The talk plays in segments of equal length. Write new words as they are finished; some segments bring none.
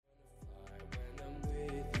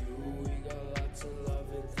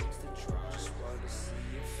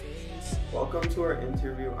Welcome to our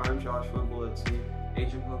interview. I'm Joshua Bolitzi.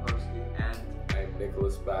 Adrian Polkowski, and I'm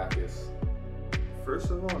Nicholas Backus.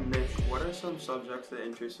 First of all, Nick, what are some subjects that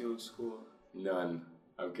interest you in school? None.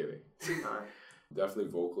 I'm kidding. None. Definitely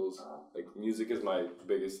vocals. Like, music is my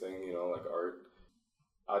biggest thing, like art.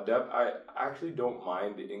 I actually don't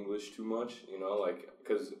mind English too much, like,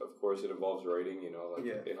 because of course it involves writing,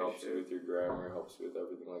 it helps you with your grammar, helps you with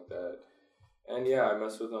everything like that. And yeah, I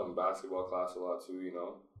mess with basketball class a lot too,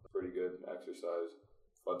 pretty good exercise,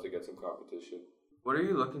 fun to get some competition. What are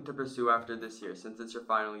you looking to pursue after this year, since it's your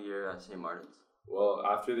final year at St. Martin's? Well,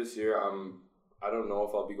 after this year, I don't know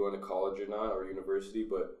if I'll be going to college or not, or university,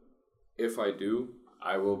 but if I do,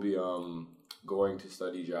 I will be going to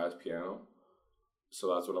study jazz piano.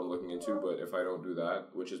 So that's what I'm looking into. But if I don't do that,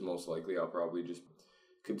 which is most likely, I'll probably just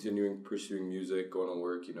continuing pursuing music, going to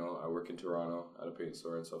work. I work in Toronto at a paint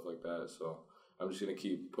store and stuff like that. So I'm just going to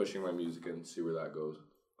keep pushing my music and see where that goes.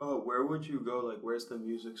 Oh, where would you go? Like, where's the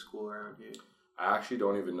music school around here? I actually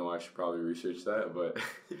don't even know. I should probably research that, but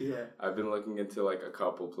yeah, I've been looking into like a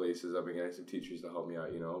couple places. I've been getting some teachers to help me out,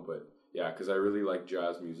 but yeah, because I really like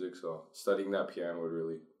jazz music, so studying that piano would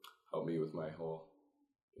really help me with my whole,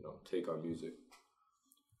 take on music.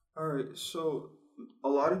 All right, so a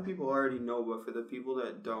lot of people already know, but for the people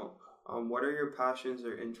that don't, what are your passions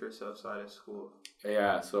or interests outside of school?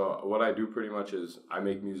 Yeah, so what I do pretty much is I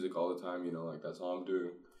make music all the time, like that's all I'm doing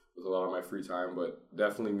with a lot of my free time, but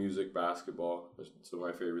definitely music, basketball, some of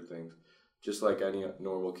my favorite things. Just like any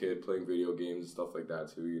normal kid, playing video games and stuff like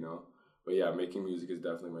that too, But yeah, making music is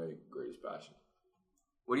definitely my greatest passion.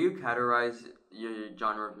 What do you categorize your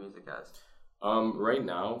genre of music as? Right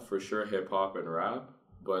now, for sure, hip hop and rap,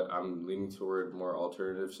 but I'm leaning toward more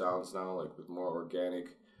alternative sounds now, like with more organic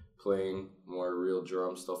playing, more real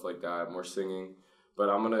drums, stuff like that, more singing. But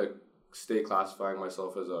I'm gonna stay classifying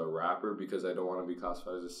myself as a rapper because I don't want to be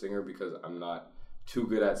classified as a singer because I'm not too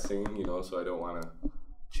good at singing, so I don't want to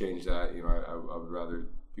change that. I would rather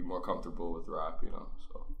be more comfortable with rap,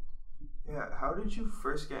 so. Yeah, how did you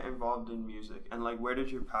first get involved in music, and like where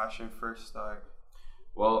did your passion first start?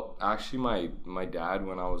 Well, actually my dad,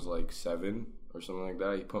 when I was like 7 or something like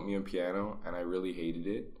that, he put me on piano and I really hated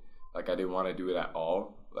it. Like I didn't want to do it at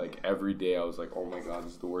all. Like every day I was like, oh my god,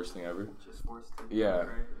 this is the worst thing ever. Just forced to. Yeah.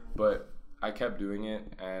 Right? But I kept doing it,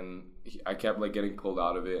 and I kept like getting pulled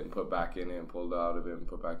out of it and put back in it and pulled out of it and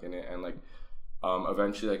put back in it, and like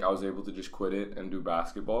eventually like I was able to just quit it and do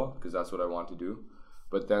basketball because that's what I want to do.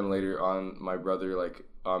 But then later on, my brother like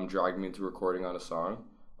dragged me into recording on a song,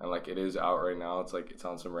 and like it is out right now. It's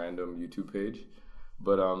on some random YouTube page.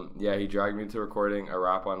 But yeah, he dragged me into recording a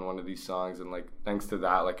rap on one of these songs, and like thanks to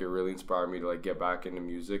that, like it really inspired me to like get back into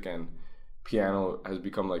music, and piano has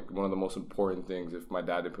become like one of the most important things. If my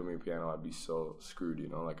dad didn't put me in piano, I'd be so screwed,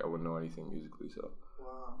 like I wouldn't know anything musically. So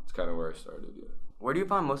wow, it's kind of where I started. Yeah. Where do you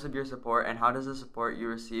find most of your support, and how does the support you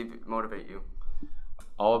receive motivate you?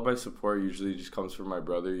 All of my support usually just comes from my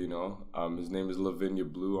brother. His name is Lavinia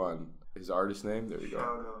Blue on his artist name. There you go. Shout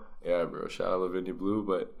out. Yeah, bro. Shout out Lavinia Blue.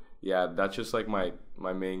 But yeah, that's just like my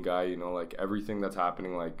main guy. Like everything that's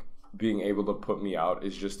happening, like being able to put me out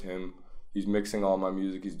is just him. He's mixing all my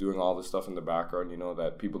music. He's doing all the stuff in the background,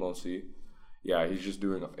 that people don't see. Yeah, he's just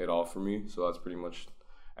doing it all for me. So that's pretty much.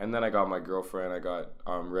 And then I got my girlfriend. I got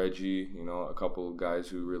Reggie. A couple guys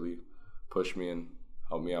who really pushed me and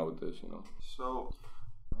helped me out with this. So,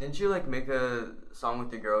 didn't you like make a song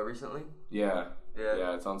with your girl recently? Yeah.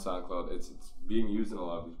 It's on SoundCloud. It's being used in a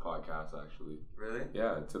lot of these podcasts actually. Really?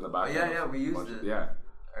 Yeah, it's in the background. Yeah, we used it. Yeah.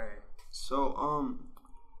 All right. So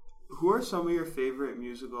who are some of your favorite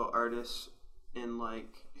musical artists in like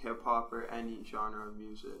hip hop or any genre of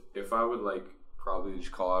music? If I would like probably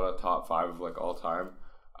just call out a top 5 of like all time,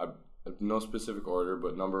 no specific order,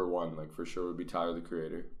 but number 1 like for sure would be Tyler the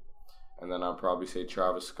Creator, and then I'd probably say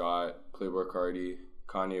Travis Scott, Playboi Carti,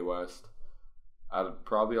 Kanye West. I'd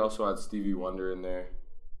probably also add Stevie Wonder in there.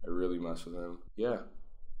 I really mess with him. Yeah.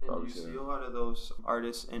 And you see a lot of those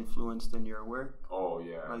artists influenced in your work? Oh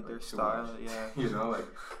yeah. Like their style, yeah. Like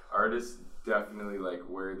artists definitely like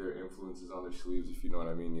wear their influences on their sleeves, if you know what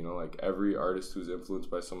I mean. Like every artist who's influenced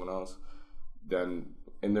by someone else, then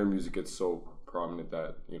in their music it's so prominent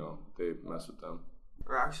that, they mess with them.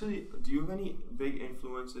 Or actually, do you have any big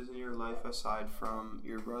influences in your life aside from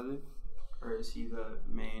your brother? Or is he the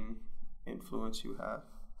main influence you have?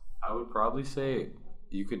 I would probably say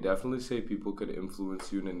you could definitely say people could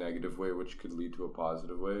influence you in a negative way, which could lead to a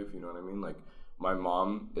positive way, if you know what I mean. Like my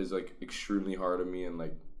mom is like extremely hard on me, and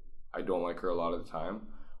like I don't like her a lot of the time,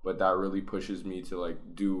 but that really pushes me to like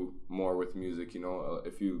do more with music.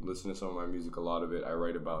 If you listen to some of my music, a lot of it I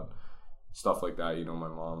write about stuff like that. You know, my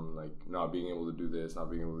mom like not being able to do this, not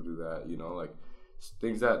being able to do that. You know, like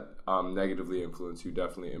things that negatively influence you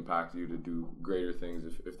definitely impact you to do greater things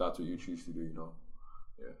if that's what you choose to do. You know,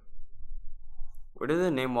 yeah. Where did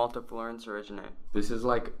the name Walter Florence originate? This is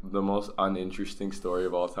like the most uninteresting story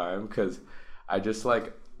of all time because I just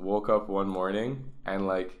like woke up one morning and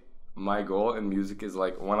like my goal in music is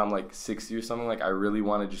like when I'm like 60 or something, like I really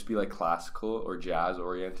want to just be like classical or jazz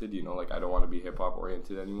oriented, you know, like I don't want to be hip hop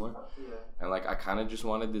oriented anymore. Yeah. And like I kind of just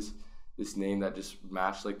wanted this name that just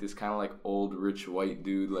matched like this kind of like old rich white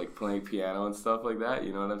dude like playing piano and stuff like that,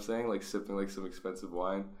 you know what I'm saying, like sipping like some expensive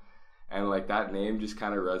wine. And like that name just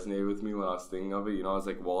kind of resonated with me when I was thinking of it, you know. I was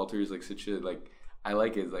like, Walter's like such a like, I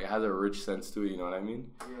like it, it's like it has a rich sense to it, you know what I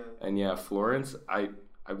mean? Yeah. And yeah, Florence, I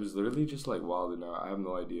was literally just like wilding out. I have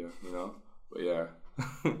no idea, you know? But yeah.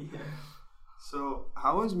 Yeah. So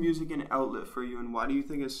how is music an outlet for you, and why do you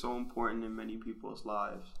think it's so important in many people's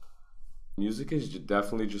lives? Music is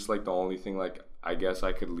definitely just like the only thing like I guess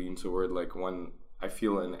I could lean toward like when I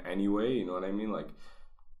feel in any way, you know what I mean? Like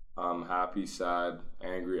happy, sad,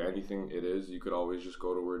 angry, anything it is, you could always just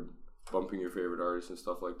go toward bumping your favorite artists and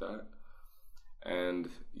stuff like that. And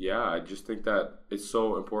yeah, I just think that it's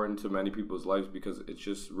so important to many people's lives because it's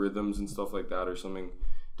just rhythms and stuff like that or something.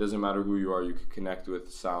 Doesn't matter who you are, you can connect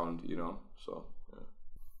with sound, you know? So,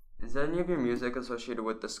 yeah. Is any of your music associated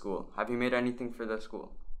with the school? Have you made anything for the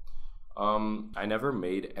school? I never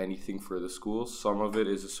made anything for the school. Some of it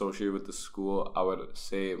is associated with the school, I would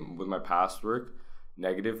say, with my past work,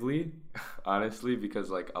 negatively, honestly, because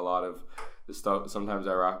like a lot of the stuff sometimes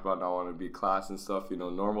I rap about not wanting to be class and stuff, you know,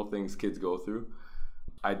 normal things kids go through.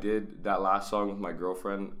 I did that last song with my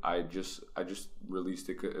girlfriend. I just released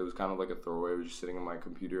it. It was kind of like a throwaway. It was just sitting on my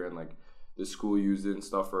computer and like the school used it and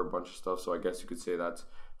stuff for a bunch of stuff. So I guess you could say that's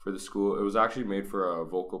for the school. It was actually made for a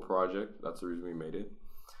vocal project. That's the reason we made it.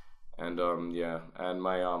 And yeah, and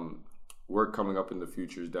my work coming up in the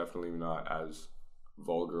future is definitely not as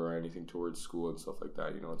vulgar or anything towards school and stuff like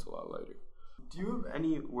that. You know, it's a lot lighter. Do you have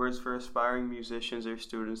any words for aspiring musicians or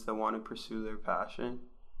students that want to pursue their passion?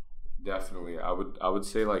 Definitely. I would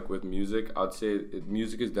say like with music, I'd say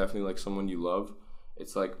music is definitely like someone you love.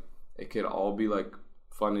 It's like it could all be like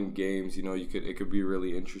fun and games, you know, it could be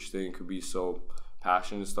really interesting, it could be so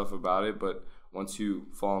passionate and stuff about it, but once you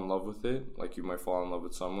fall in love with it, like you might fall in love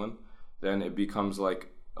with someone, then it becomes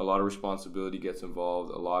like a lot of responsibility gets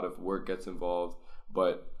involved, a lot of work gets involved,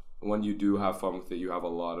 but when you do have fun with it, you have a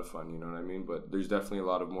lot of fun, you know what I mean? But there's definitely a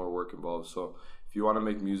lot of more work involved. So if you want to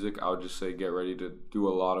make music, I would just say get ready to do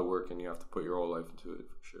a lot of work and you have to put your whole life into it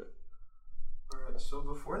for sure. Alright, so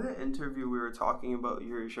before the interview, we were talking about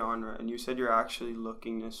your genre, and you said you're actually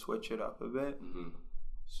looking to switch it up a bit. Mm-hmm.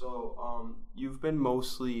 So you've been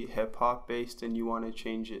mostly hip-hop based, and you want to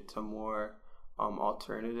change it to more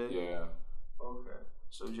alternative? Yeah. Okay.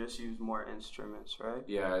 So just use more instruments, right?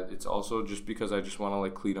 Yeah, it's also just because I just want to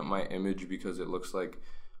like clean up my image because it looks like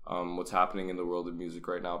what's happening in the world of music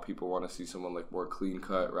right now. People want to see someone like more clean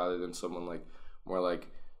cut rather than someone like more like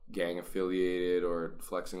gang affiliated or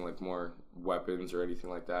flexing like more weapons or anything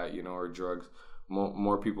like that, you know, or drugs.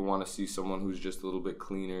 More people want to see someone who's just a little bit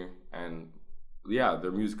cleaner, and yeah,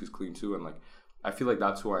 their music is clean too. And like I feel like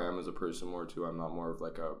that's who I am as a person more too. I'm not more of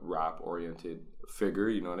like a rap oriented figure,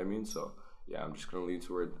 you know what I mean? So yeah, I'm just gonna lean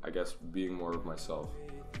toward, I guess, being more of myself.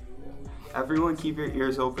 Yeah. Everyone keep your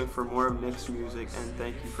ears open for more mixed music, and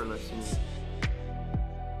thank you for listening.